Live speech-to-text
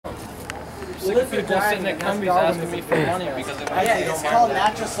sick of people sitting at Cumbies asking me for money because they yeah, it's called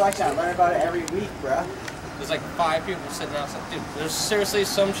natural selection. I learn about it every week, bro. There's like 5 people sitting outside. Dude, there's seriously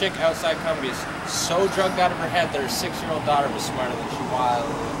some chick outside Cumbies so drugged out of her head that her 6-year-old daughter was smarter than she was.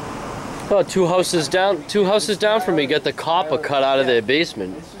 Oh, 2 houses down. 2 houses down from me got the copper cut out of their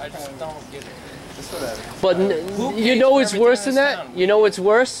basement. I just don't get it. But you know what's worse than that? You know what's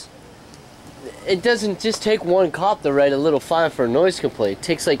worse? It doesn't just take 1 cop to write a little fine for a noise complaint. It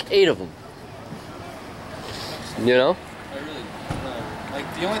takes like 8 of them. You know? I really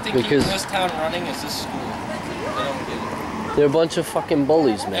like the only thing keeping this town running is this school. I don't get it. They're a bunch of fucking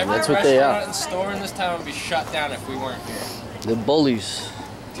bullies, man. That's what they are. Every restaurant and store in this town would be shut down if we weren't here. The bullies.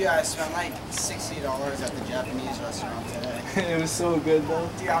 Dude, I spent like $60 at the Japanese restaurant today. It was so good though.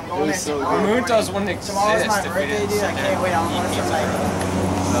 Dude, I'm going in so tomorrow. Moontos wouldn't exist. Tomorrow's my birthday, dude. I can't wait. I'm going to like.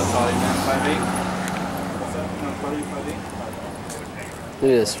 That's all you man. 5'8". Look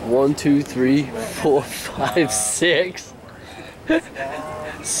at this. 1, 2, 3, 4, 5, 6.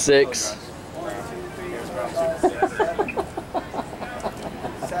 6.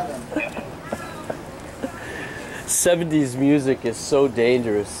 7. 70s music is so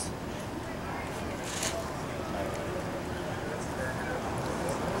dangerous.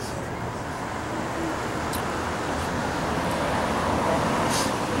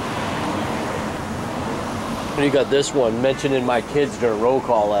 You got this one mentioning my kids during roll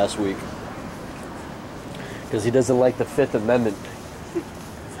call last week because he doesn't like the 5th Amendment.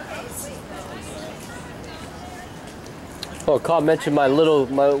 Oh, cop mentioned my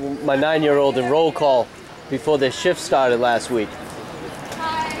 9-year-old in roll call before their shift started last week.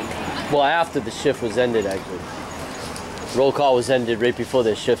 Well, after the shift was ended, actually. Roll call was ended right before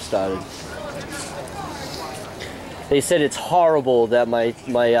their shift started. They said it's horrible that my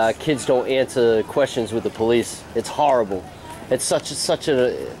kids don't answer questions with the police. It's horrible. It's such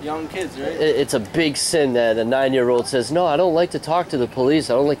a Young kids, right? It's a big sin that a 9-year-old says, "No, I don't like to talk to the police.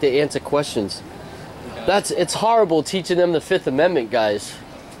 I don't like to answer questions." It's horrible teaching them the 5th Amendment, guys.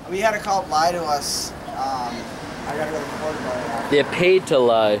 We had a cop lie to us. I gotta go to court about it now. They're paid to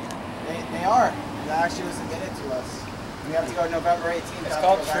lie. They are. That actually was admitted to us. We have to go November 18th. It's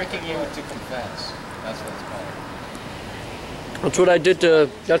called tricking you to confess. That's what it's called. That's what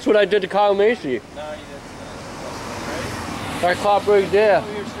I did to Kyle Macy. No, you didn't. That cop right there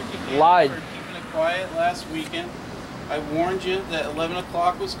lied. For keeping it quiet last weekend. I warned you that 11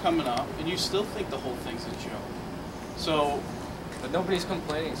 o'clock was coming up, and you still think the whole thing's a joke. So, But nobody's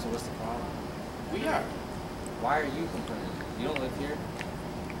complaining, so what's the problem? we are. Why are you complaining? You don't live here.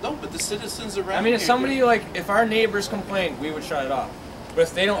 No, but the citizens around I mean, if here somebody do. if our neighbors complained, we would shut it off. But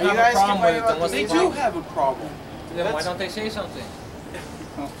if they don't You have guys a problem with it, complain then what's about the They do problem? have a problem. Then why don't they say something?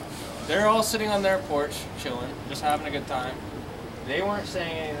 They're all sitting on their porch, chilling, just having a good time. They weren't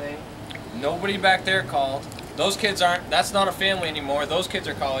saying anything. Nobody back there called. Those kids aren't, that's not a family anymore. Those kids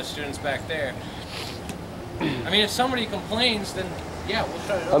are college students back there. I mean, if somebody complains, then yeah, we'll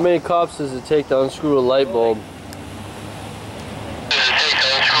shut it How off. many cops does it take to unscrew a light bulb?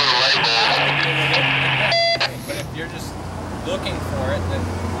 But if you're just looking for it, then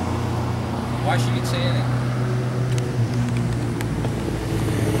why should you say anything?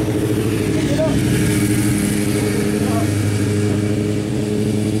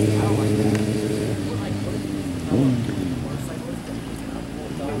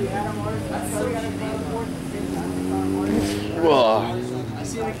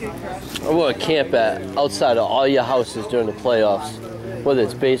 I want to camp outside of all your houses during the playoffs, whether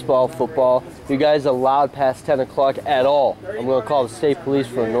it's baseball, football. You guys are allowed past 10 o'clock at all. I'm going to call the state police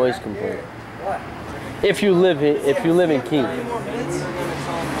for a noise complaint. If you live in Keene.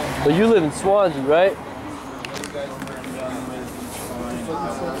 But you live in Swansea, right?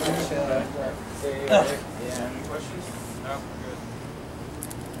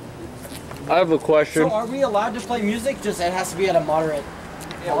 I have a question. So are we allowed to play music? Just it has to be at a moderate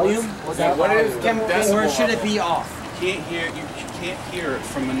volume? Or should it be off? You can't hear it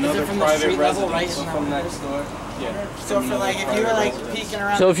from Is another it from the private street level, residence. right? From next door. Yeah. So for like, if you were like peeking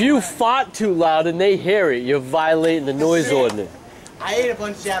around. So if you fought too loud and they hear it, you're violating the noise ordinance. I ate a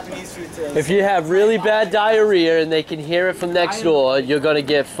bunch of Japanese food today. If you have really bad diarrhea and they can hear it from next door, you're gonna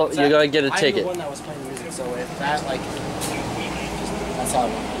get a I'm the ticket. one that was playing music, so if that like, that's how I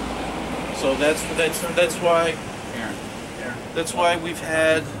want. So that's why. That's why we've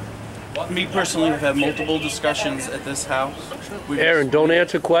had. Me personally, have had multiple discussions at this house. Aaron, don't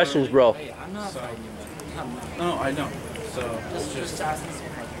answer questions, bro. I'm not fighting you, man. No, I know. So it's just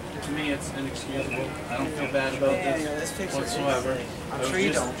to me, it's inexcusable. I don't feel bad about this whatsoever. I'm sure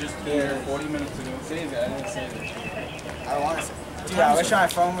you don't. Just here 40 minutes ago. I don't want to say. Dude, I wish my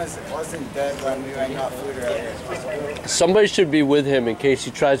phone wasn't dead when we went got food earlier. Somebody should be with him in case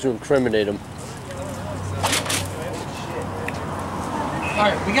he tries to incriminate him.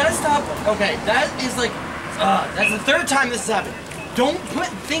 Alright, we gotta stop. Okay, that is like, that's the third time this has happened. Don't put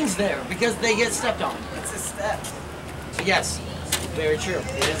things there because they get stepped on. It's a step. Yes, very true.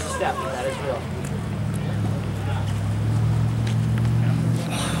 It is a step. That is real.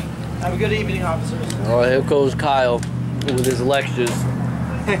 Have a good evening, officers. Oh, here goes Kyle with his lectures.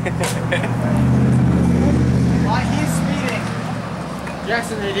 Why he's speeding?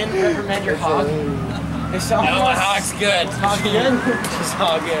 Jackson, they didn't reprimand your hog. It's all No, my hog's good. Hog good? She's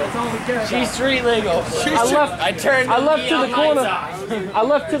all good. She's street legal. I left to the corner. I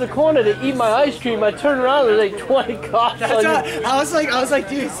left to the corner to eat my ice cream. I turned around and there's like 20 cops. That's what, I was like,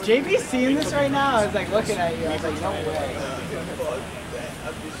 dude, is JB seeing this right now? I was like looking at you. I was like, no way.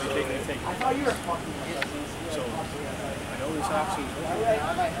 I thought you were fucking kidding me. So, I know this option.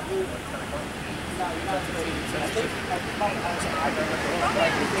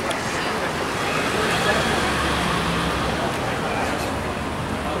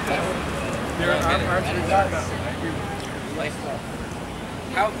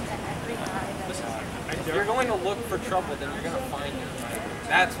 How? If you're going to look for trouble, then you're going to find it.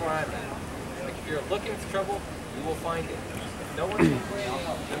 That's where I'm at. Like, if you're looking for trouble, you will find it. If no one's complaining,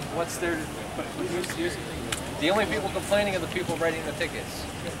 then what's there to do? But here's the thing. The only people complaining are the people writing the tickets.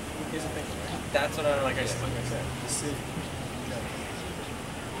 Here's the thing. That's what I'm like I said.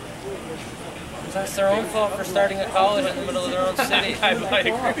 That's their own fault for starting a college in the middle of their own city.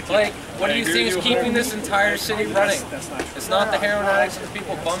 Like, what do you think is keeping this entire city running? It's not the heroin addicts and the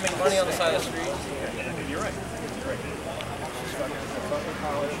people bumming money on the side of the street. You're right.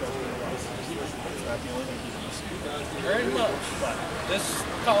 Very much. This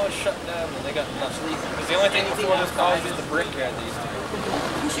college shut down and they got nothing. Because the only thing before this college is the brickyard they used to do.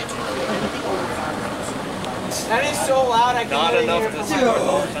 That is so loud, I can't Not really enough hear to it. say the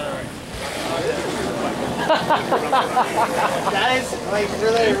whole time. That is like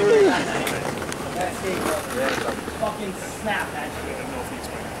really rude. Fucking snap that shit. I don't know if he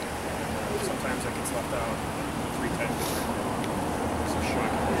expected it. Sometimes that gets left out 3 times. It's a shock.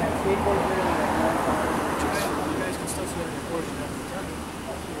 You guys can still see the recording after the time.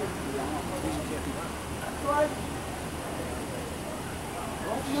 You can't do that.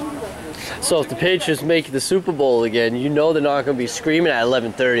 So if the Patriots make the Super Bowl again, you know they're not going to be screaming at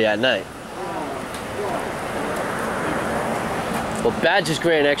 11:30 at night. Well, Badgers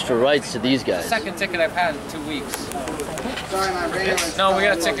grant extra rights to these guys. Second ticket I've had in 2 weeks. Sorry, my radio was No, we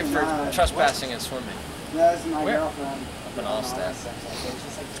got a ticket for trespassing and swimming. That's my Where? girlfriend. Up in Allstat.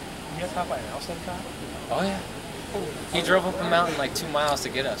 You got caught by an Alston cop? Oh yeah. He drove up a mountain like 2 miles to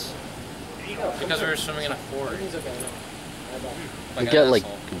get us. Because we were swimming in a quarry. You Like got an like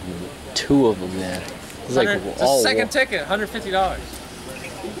asshole. 2 of them there. It's like It's a all second ticket, $150.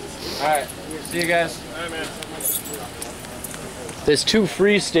 Alright, see you guys. Alright, man. There's 2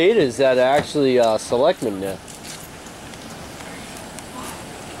 free staters that are actually selectmen now.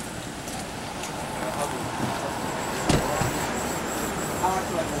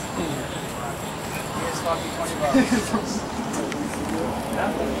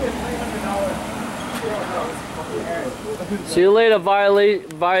 See you later,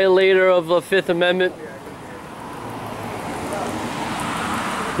 violator of the 5th Amendment.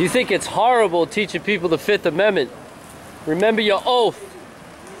 You think it's horrible teaching people the 5th Amendment. Remember your oath.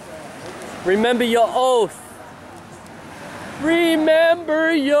 Remember your oath.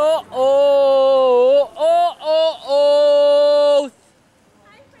 Remember your oath.